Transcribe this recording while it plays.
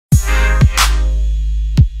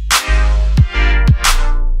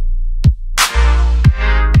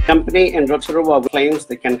Company in Rotorua claims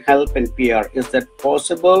they can help in PR. Is that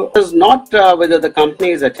possible? It is not whether the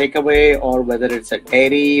company is a takeaway or whether it's a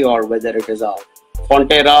dairy or whether it is a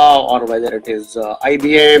Fonterra or whether it is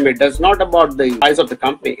IBM. It is not about the size of the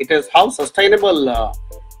company. It is how sustainable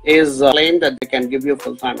is claim that they can give you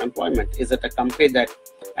full-time employment. Is it a company that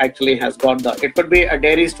actually has got the, it could be a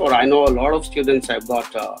dairy store. I know a lot of students have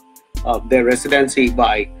got their residency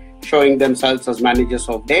by showing themselves as managers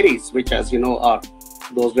of dairies, which, as you know, are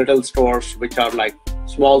those little stores which are like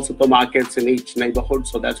small supermarkets in each neighborhood.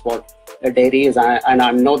 So that's what a dairy is. And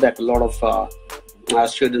I know that a lot of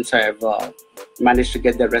students have managed to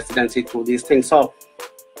get their residency through these things. So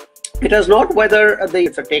it is not whether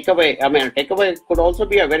it's a takeaway. I mean, a takeaway could also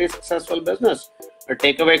be a very successful business. A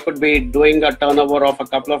takeaway could be doing a turnover of a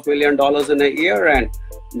couple of $1 million in a year, and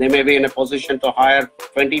they may be in a position to hire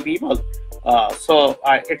 20 people. So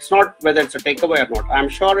it's not whether it's a takeaway or not. I'm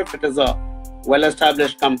sure if it is a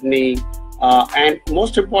well-established company, and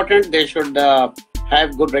most important, they should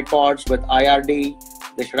have good records with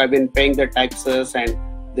IRD. They should have been paying their taxes, and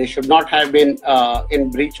they should not have been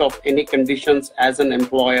in breach of any conditions as an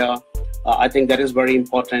employer. I think that is very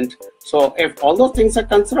important. So if all those things are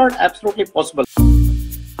considered, absolutely possible.